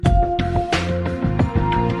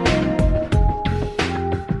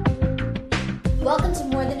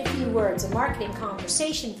Marketing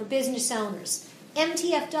Conversation for Business Owners.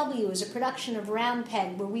 MTFW is a production of Round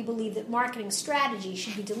Peg, where we believe that marketing strategy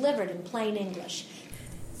should be delivered in plain English.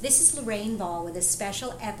 This is Lorraine Ball with a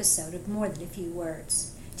special episode of More Than a Few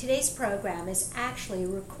Words. Today's program is actually a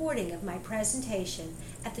recording of my presentation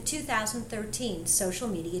at the 2013 Social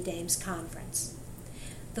Media Dames Conference.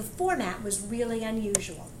 The format was really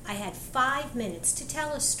unusual. I had 5 minutes to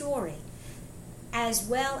tell a story, as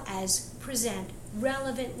well as present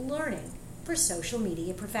relevant learning for social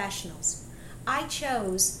media professionals. I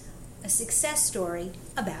chose a success story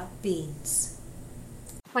about beans.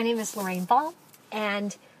 My name is Lorraine Ball,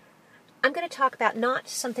 and I'm going to talk about not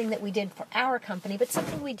something that we did for our company, but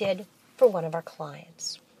something we did for one of our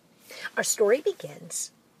clients. Our story begins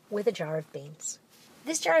with a jar of beans.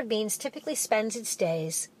 This jar of beans typically spends its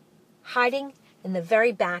days hiding in the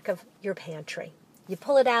very back of your pantry. You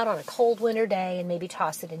pull it out on a cold winter day and maybe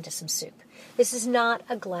toss it into some soup. This is not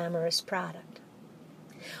a glamorous product.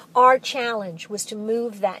 Our challenge was to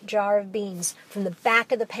move that jar of beans from the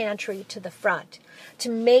back of the pantry to the front, to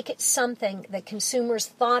make it something that consumers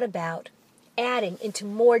thought about adding into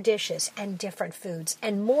more dishes and different foods,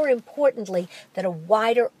 and more importantly, that a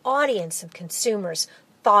wider audience of consumers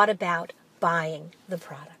thought about buying the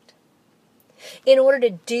product. In order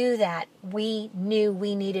to do that, we knew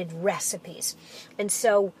we needed recipes. And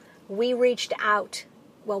so we reached out.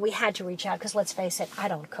 Well, we had to reach out because, let's face it, I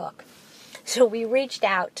don't cook. So we reached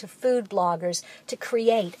out to food bloggers to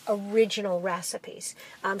create original recipes.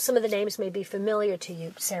 Some of the names may be familiar to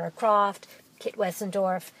you. Sarah Croft, Kit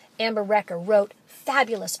Wessendorf, Amber Recker wrote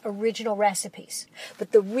fabulous original recipes.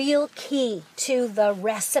 But the real key to the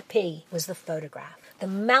recipe was the photograph. The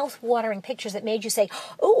mouth-watering pictures that made you say,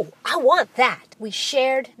 "Oh, I want that." We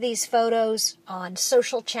shared these photos on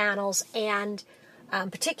social channels, and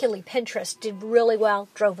particularly Pinterest did really well,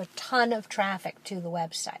 drove a ton of traffic to the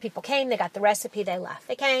website. People came, they got the recipe, they left.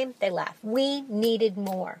 They came, they left. We needed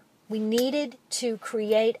more. We needed to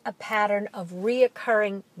create a pattern of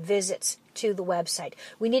reoccurring visits to the website.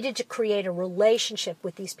 We needed to create a relationship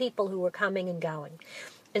with these people who were coming and going.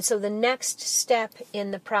 And so the next step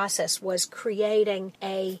in the process was creating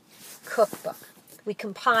a cookbook. We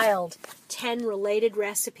compiled 10 related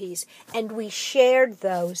recipes, and we shared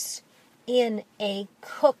those in a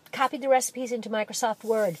copied the recipes into Microsoft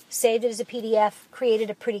Word, saved it as a PDF, created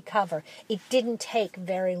a pretty cover. It didn't take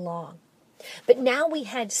very long. But now we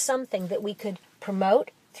had something that we could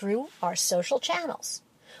promote through our social channels.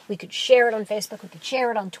 We could share it on Facebook, we could share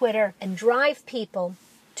it on Twitter, and drive people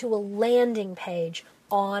to a landing page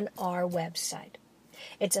on our website.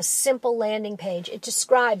 It's a simple landing page. It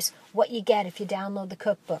describes what you get if you download the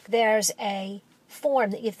cookbook. There's a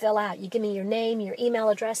form that you fill out. You give me your name, your email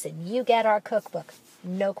address, and you get our cookbook.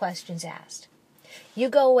 No questions asked. You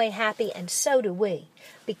go away happy, and so do we,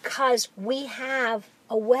 because we have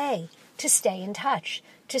a way to stay in touch,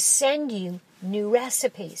 to send you new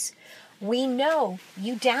recipes. We know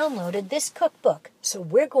you downloaded this cookbook, so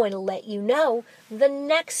we're going to let you know the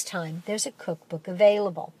next time there's a cookbook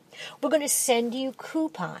available. We're going to send you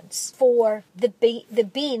coupons for the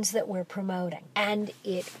beans that we're promoting, and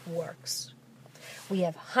it works. We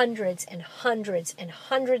have hundreds and hundreds and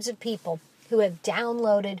hundreds of people who have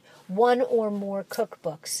downloaded one or more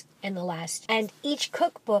cookbooks in the last, and each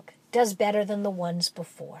cookbook does better than the ones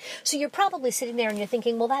before. So you're probably sitting there and you're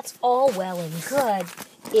thinking, well, that's all well and good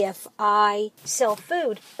if I sell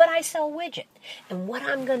food, but I sell widget. And what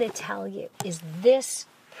I'm going to tell you is this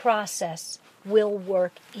process will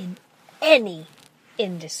work in any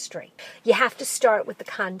industry. You have to start with the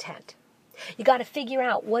content. You got to figure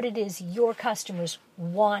out what it is your customers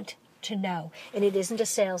want to know, and it isn't a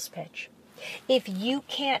sales pitch. If you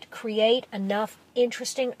can't create enough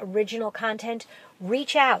interesting original content,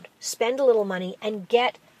 reach out, spend a little money, and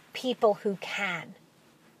get people who can.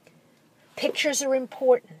 Pictures are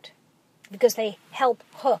important because they help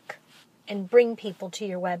hook and bring people to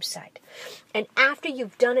your website. And after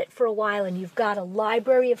you've done it for a while and you've got a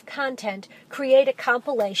library of content, create a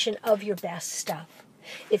compilation of your best stuff.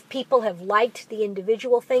 If people have liked the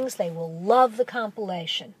individual things, they will love the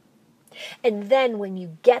compilation. And then when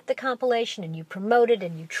you get the compilation and you promote it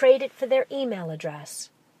and you trade it for their email address,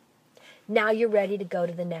 now you're ready to go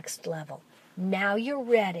to the next level. Now you're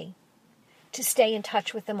ready to stay in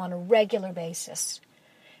touch with them on a regular basis,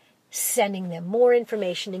 sending them more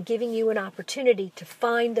information and giving you an opportunity to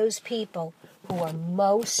find those people who are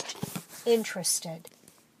most interested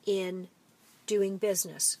in doing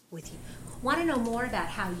business with you. Want to know more about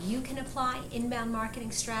how you can apply inbound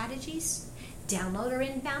marketing strategies? Download our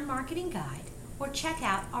Inbound Marketing Guide or check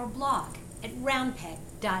out our blog at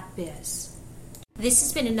roundpeg.biz. This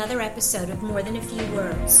has been another episode of More Than a Few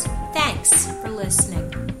Words. Thanks. Thanks for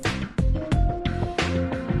listening.